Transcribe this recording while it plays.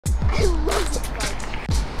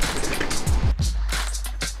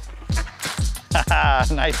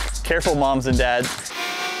Nice. Careful, moms and dads.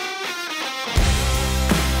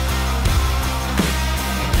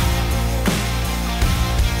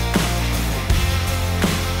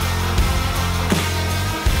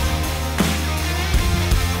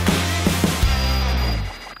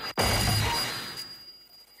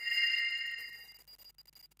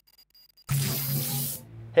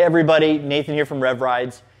 Hey everybody, Nathan here from Rev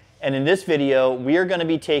Rides, and in this video we are going to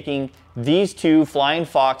be taking these two Flying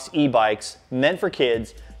Fox e-bikes meant for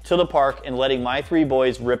kids to the park and letting my three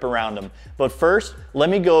boys rip around them. But first, let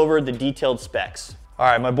me go over the detailed specs.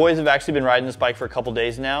 Alright, my boys have actually been riding this bike for a couple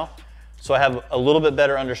days now, so I have a little bit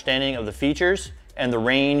better understanding of the features and the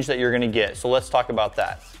range that you're going to get. So let's talk about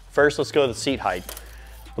that. First, let's go to the seat height.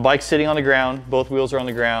 The bike's sitting on the ground, both wheels are on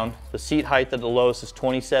the ground. The seat height at the lowest is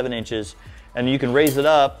 27 inches. And you can raise it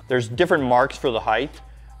up. There's different marks for the height.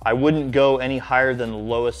 I wouldn't go any higher than the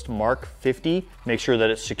lowest mark, 50. Make sure that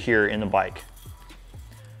it's secure in the bike.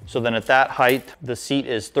 So then at that height, the seat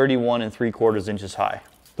is 31 3/4 inches high.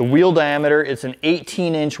 The wheel diameter, it's an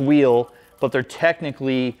 18-inch wheel, but they're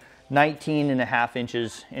technically 19.5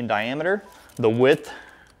 inches in diameter. The width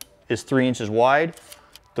is 3 inches wide.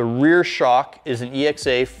 The rear shock is an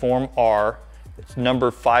EXA Form R. It's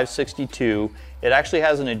number 562. It actually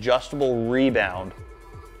has an adjustable rebound.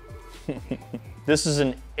 This is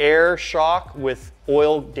an air shock with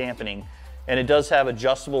oil dampening, and it does have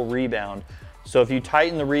adjustable rebound. So if you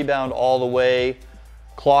tighten the rebound all the way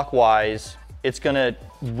clockwise, it's gonna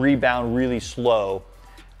rebound really slow.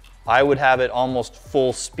 I would have it almost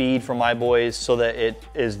full speed for my boys so that it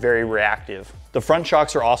is very reactive. The front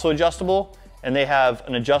shocks are also adjustable, and they have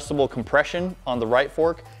an adjustable compression on the right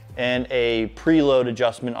fork and a preload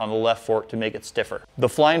adjustment on the left fork to make it stiffer. The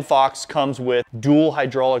Flying Fox comes with dual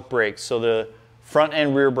hydraulic brakes, so the front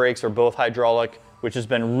and rear brakes are both hydraulic, which has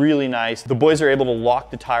been really nice. The boys are able to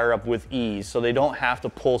lock the tire up with ease, so they don't have to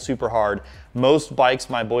pull super hard. Most bikes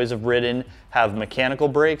my boys have ridden have mechanical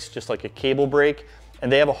brakes, just like a cable brake,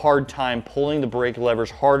 and they have a hard time pulling the brake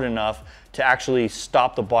levers hard enough to actually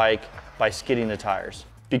stop the bike by skidding the tires.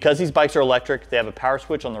 Because these bikes are electric, they have a power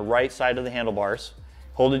switch on the right side of the handlebars.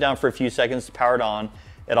 Hold it down for a few seconds to power it on.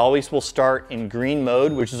 It always will start in green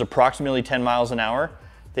mode, which is approximately 10 miles an hour.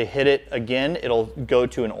 They hit it again, it'll go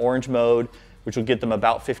to an orange mode, which will get them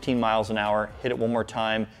about 15 miles an hour. Hit it one more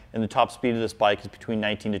time, and the top speed of this bike is between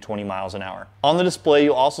 19 to 20 miles an hour. On the display,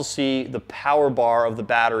 you'll also see the power bar of the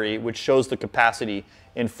battery, which shows the capacity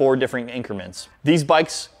in 4 different increments. These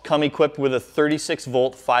bikes come equipped with a 36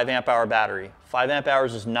 volt, 5 amp hour battery. 5 amp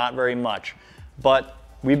hours is not very much, but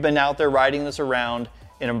we've been out there riding this around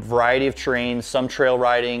in a variety of terrains, some trail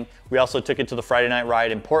riding. We also took it to the Friday night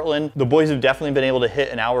ride in Portland. The boys have definitely been able to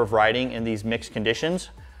hit an hour of riding in these mixed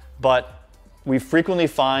conditions, but we frequently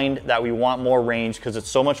find that we want more range because it's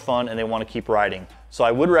so much fun and they want to keep riding. So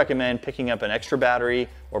I would recommend picking up an extra battery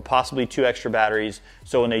or possibly 2 extra batteries,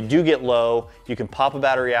 so when they do get low, you can pop a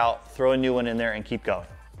battery out, throw a new one in there and keep going.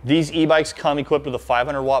 These e-bikes come equipped with a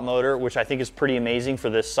 500 watt motor, which I think is pretty amazing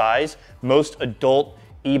for this size. Most adult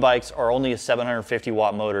e-bikes are only a 750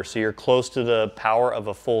 watt motor, so you're close to the power of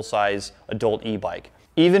a full-size adult e-bike.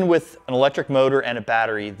 Even with an electric motor and a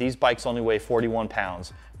battery, these bikes only weigh 41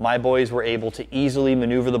 pounds. My boys were able to easily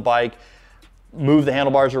maneuver the bike, move the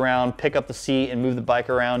handlebars around, pick up the seat, and move the bike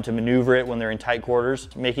around to maneuver it when they're in tight quarters,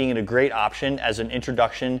 making it a great option as an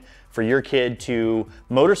introduction for your kid to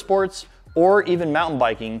motorsports or even mountain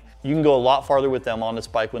biking. You can go a lot farther with them on this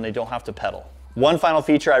bike when they don't have to pedal. One final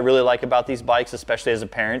feature I really like about these bikes, especially as a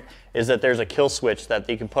parent, is that there's a kill switch that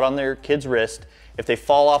they can put on their kid's wrist. If they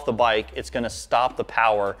fall off the bike, it's gonna stop the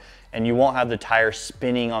power and you won't have the tire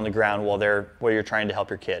spinning on the ground while you're trying to help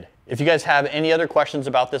your kid. If you guys have any other questions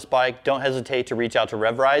about this bike, don't hesitate to reach out to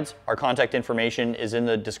Rev Rides. Our contact information is in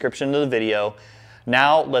the description of the video.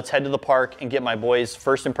 Now let's head to the park and get my boys'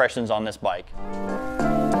 first impressions on this bike.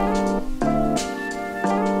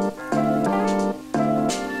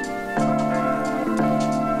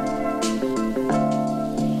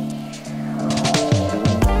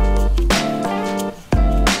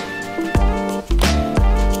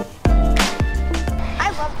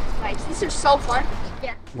 These are so fun.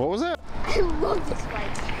 Yeah. What was it? I love this bike.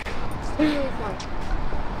 It's really fun.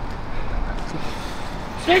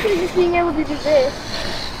 Especially just being able to do this.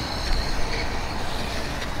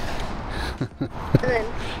 And then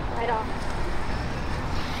ride off.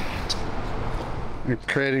 You're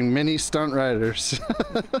creating mini stunt riders.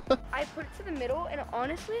 I put it to the middle and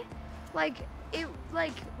honestly, it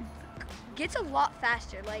gets a lot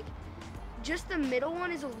faster. Like, just the middle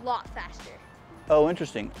one is a lot faster. Oh,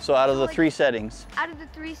 interesting. So out of the 3 settings? Out of the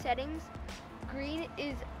 3 settings, green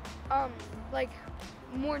is like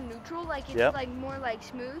more neutral, like it's Yep. like more like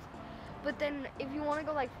smooth. But then if you want to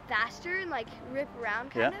go like faster and like rip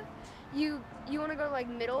around kind of, you want to go like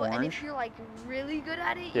middle. And Orange? if you're like really good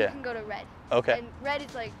at it, Yeah. you can go to red. Okay. And red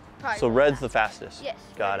is like probably So really red's fast. the fastest. Yes.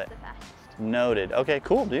 Got red it. is the fastest. Noted. Okay,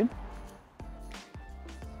 cool, dude.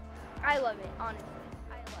 I love it, honestly.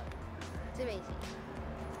 I love it. It's amazing.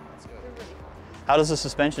 They're really cool. How does the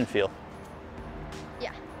suspension feel?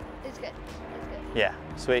 Yeah, it's good. It's good. Yeah,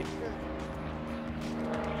 sweet. Really good.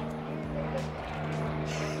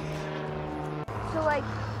 So like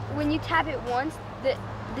when you tap it once,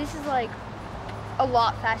 this is like a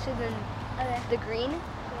lot faster than the green.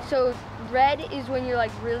 So red is when you're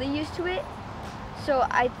like really used to it. So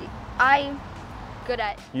I'm good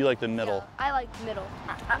at. You like the middle. Yeah, I like middle.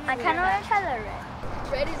 I kind of want to try the red.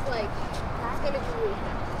 Red is like it's gonna be really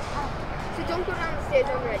fast. So don't go down the stairs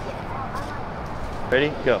on red yet.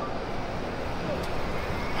 Ready? Go.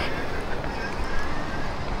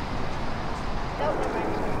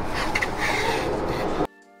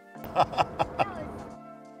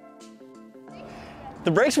 The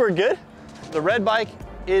brakes were good. The red bike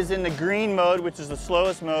is in the green mode, which is the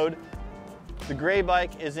slowest mode. The gray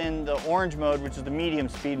bike is in the orange mode, which is the medium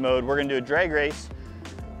speed mode. We're gonna do a drag race,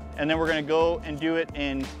 and then we're gonna go and do it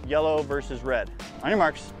in yellow versus red. On your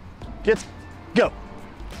marks, get, go.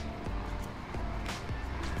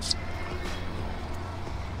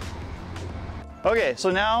 Okay, so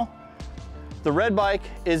now the red bike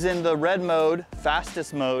is in the red mode,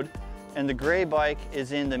 fastest mode, and the gray bike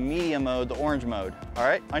is in the medium mode, the orange mode. All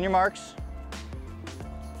right, on your marks,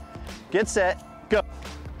 get set, go.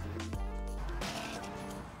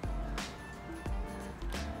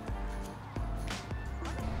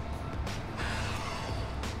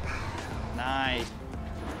 Nice.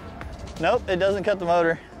 Nope, it doesn't cut the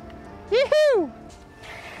motor. Yee-hoo!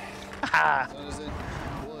 Ah. So does it,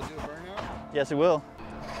 will it do a burnout? Yes, it will.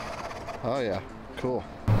 Oh yeah, cool.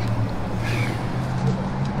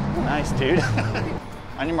 Nice, dude.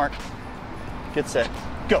 On your mark, get set,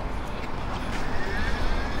 go.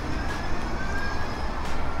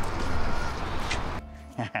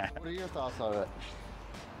 What are your thoughts on it?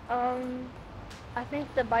 I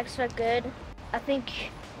think the bikes are good. I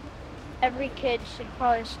think every kid should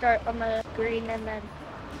probably start on the green, and then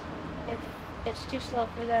if it's too slow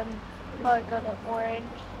for them, probably go to orange.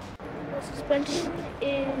 The suspension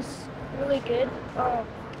is really good,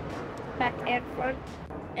 back and front,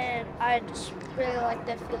 and I just really like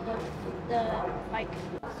the feel of the bike.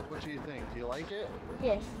 What do you think? Do you like it?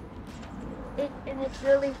 Yes, and it's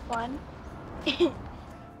really fun.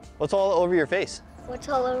 What's all over your face? What's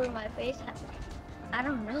all over my face? I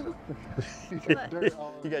don't know. You got dirt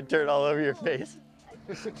all You got dirt all over your face.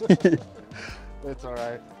 It's all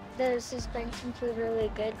right. The suspension feels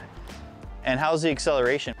really good. And how's the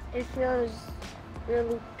acceleration? It feels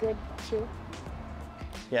really good too.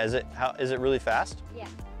 Yeah, is it really fast? Yeah.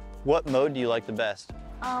 What mode do you like the best?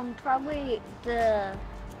 Probably the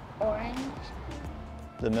orange.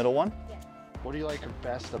 The middle one? What do you like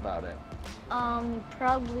best about it?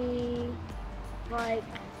 Probably like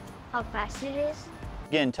how fast it is.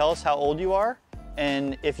 Again, tell us how old you are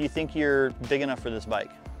and if you think you're big enough for this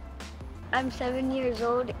bike. I'm 7 years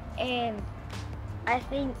old, and I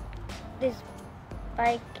think this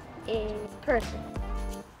bike is perfect.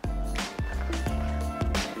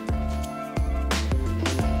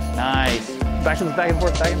 Nice. Back to the back and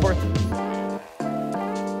forth, back and forth.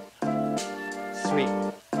 Sweet.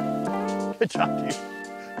 Good job, dude.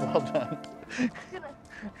 Well done.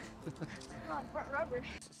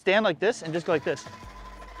 Stand like this and just go like this.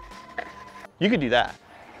 You could do that.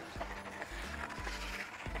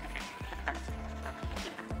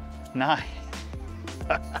 Nice.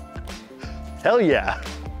 Hell yeah.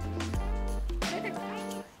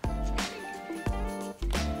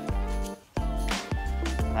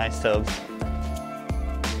 Nice, Tobes.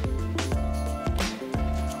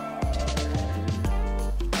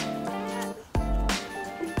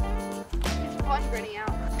 It's fun running out.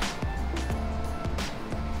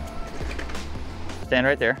 Stand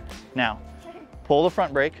right there. Now, pull the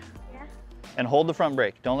front brake Yeah. and hold the front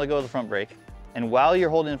brake. Don't let go of the front brake. And while you're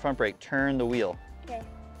holding the front brake, turn the wheel. Okay.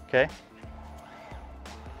 Okay?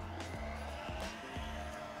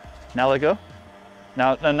 Now let go.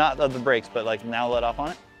 Now, no, not of the brakes, but like now let off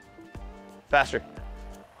on it. Faster.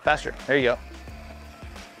 Faster. There you go.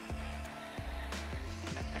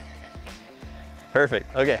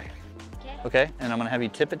 Perfect. Okay. Okay. Okay, and I'm gonna have you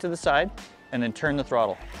tip it to the side and then turn the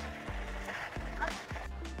throttle.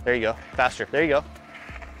 There you go. Faster. There you go.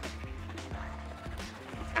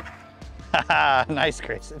 Haha, nice,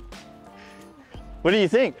 Grayson. What do you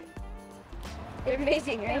think? They're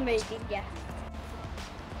amazing, right? Amazing, yeah.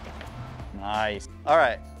 Nice. All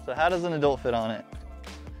right, so how does an adult fit on it?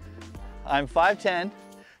 I'm 5'10",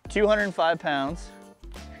 205 pounds.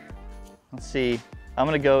 Let's see, I'm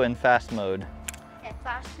gonna go in fast mode. Okay,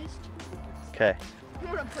 fastest. Okay. I'm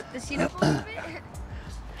gonna put the seat up a little bit.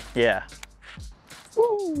 Yeah.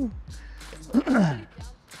 Woo.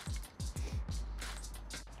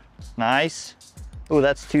 Nice. Oh,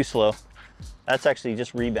 that's too slow. That's actually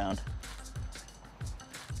just rebound.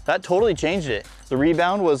 That totally changed it. The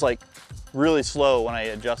rebound was like really slow when I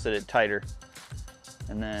adjusted it tighter.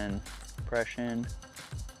 And then compression.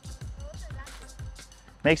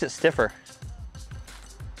 Makes it stiffer.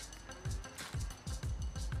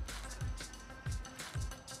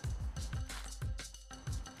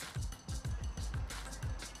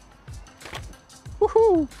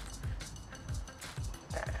 Woohoo!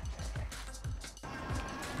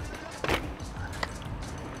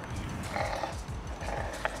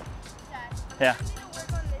 Yeah.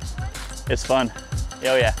 It's fun.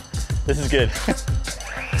 Oh yeah, this is good.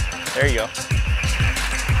 There you go.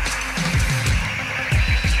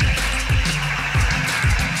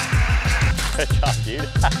 Good job, dude.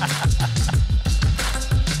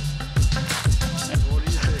 What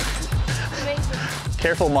do you think? Amazing.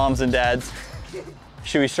 Careful, moms and dads.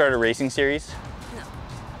 Should we start a racing series? No.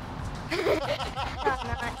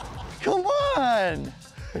 Come on!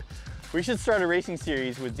 We should start a racing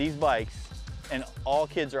series with these bikes, and all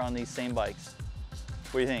kids are on these same bikes.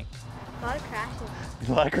 What do you think? A lot of crashes.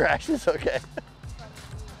 A lot of crashes, okay.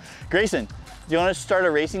 Grayson, do you want to start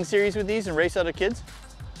a racing series with these and race other kids?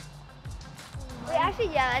 Wait, actually,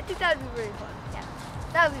 yeah, I think that would be really fun. Yeah,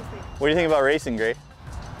 that would be sweet. What do you think about racing, Gray?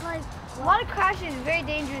 Like, a lot of crashes, very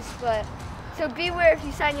dangerous, but so beware if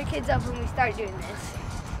you sign your kids up when we start doing this.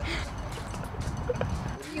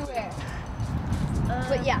 Beware.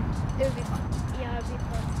 But yeah, it would be fun. Yeah, it'd be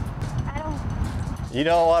fun. I don't. You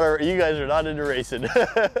don't want to, you guys are not into racing.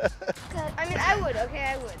 I mean, I would. Okay,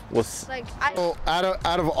 I would. Well, Like, I. So out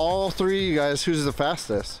of all three, you guys, who's the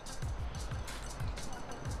fastest?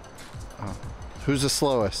 Oh. Who's the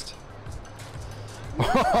slowest?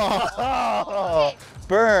 oh,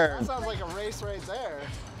 burn. Sounds like a race right there.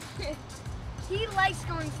 He likes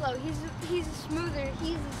going slow. He's a smoother.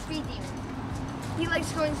 He's a speed demon. He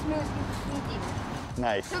likes going smooth. He's a speed demon.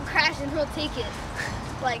 Nice. He'll crash and he'll take it.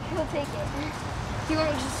 Like, he'll take it. He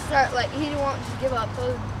won't just start, like, he won't just give up.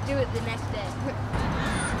 He'll do it the next day.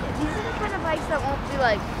 Yeah, these are the kind of bikes that won't be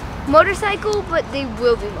like motorcycle, but they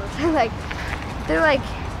will be motorcycle. Like, they're like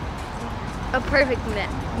a perfect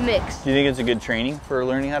mix. Do you think it's a good training for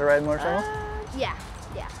learning how to ride a motorcycle? Yeah.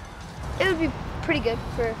 It would be pretty good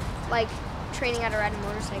for, like, training how to ride a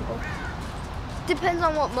motorcycle. Depends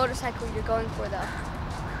on what motorcycle you're going for, though.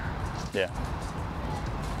 Yeah.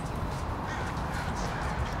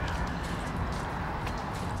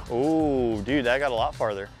 Oh, dude, that got a lot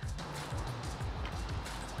farther.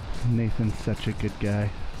 Nathan's such a good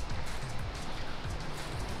guy.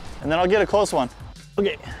 And then I'll get a close one.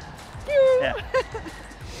 Okay. Yeah.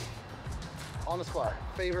 On the spot,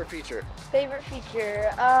 favorite feature? Favorite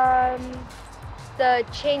feature, the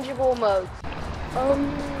changeable modes.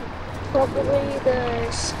 Probably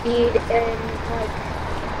the speed and like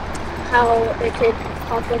how it could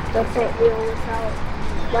pop up the front wheel without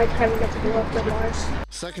like having to go up the bars.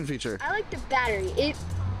 Second feature. I like the battery. It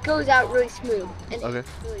goes out really smooth. And Okay. it's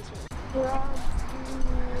really smooth.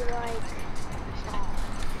 Probably like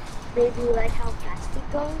maybe like how fast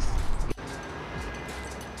it goes.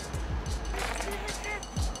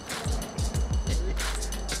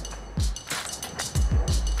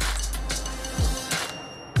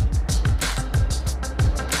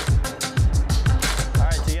 All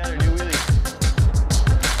right, together, do wheelies.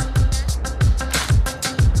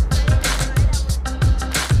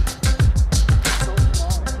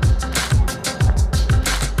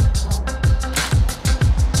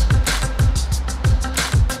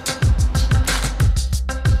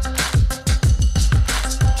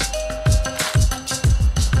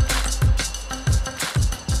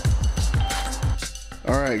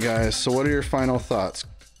 All right, guys. So, what are your final thoughts?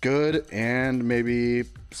 Good, and maybe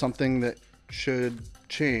something that should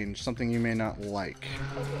change, something you may not like.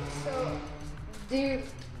 Okay, so, dude,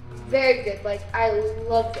 very good. Like, I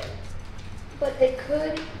love them. But they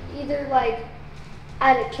could either, like,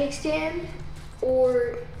 add a kickstand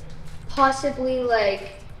or possibly,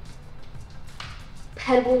 like,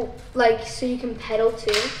 pedal, like, so you can pedal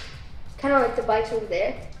too. Kind of like the bikes over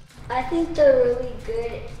there. I think they're really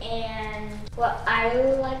good, and what I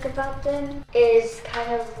really like about them is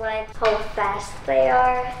kind of like how fast they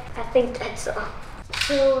are. I think that's all.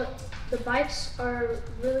 So the bikes are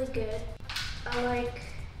really good, I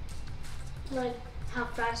like how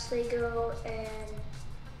fast they go and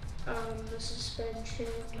the suspension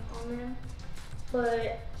on them.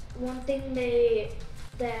 But one thing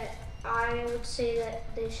that I would say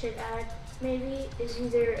that they should add maybe is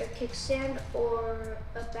either a kickstand or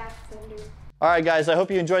a back fender. All right, guys, I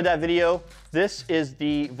hope you enjoyed that video. This is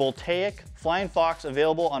the Voltaic Flying Fox,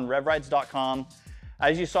 available on revrides.com.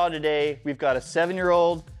 As you saw today, we've got a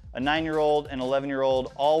 7-year-old, a 9-year-old, and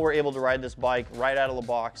 11-year-old. All were able to ride this bike right out of the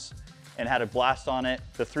box and had a blast on it.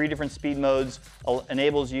 The 3 different speed modes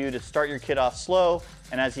enables you to start your kid off slow,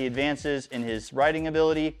 and as he advances in his riding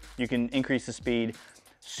ability, you can increase the speed.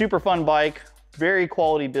 Super fun bike, very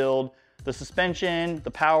quality build. The suspension,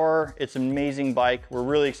 the power, it's an amazing bike. We're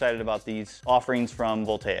really excited about these offerings from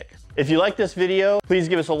Voltaic. If you like this video, please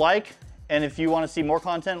give us a like. And if you want to see more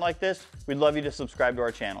content like this, we'd love you to subscribe to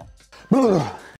our channel.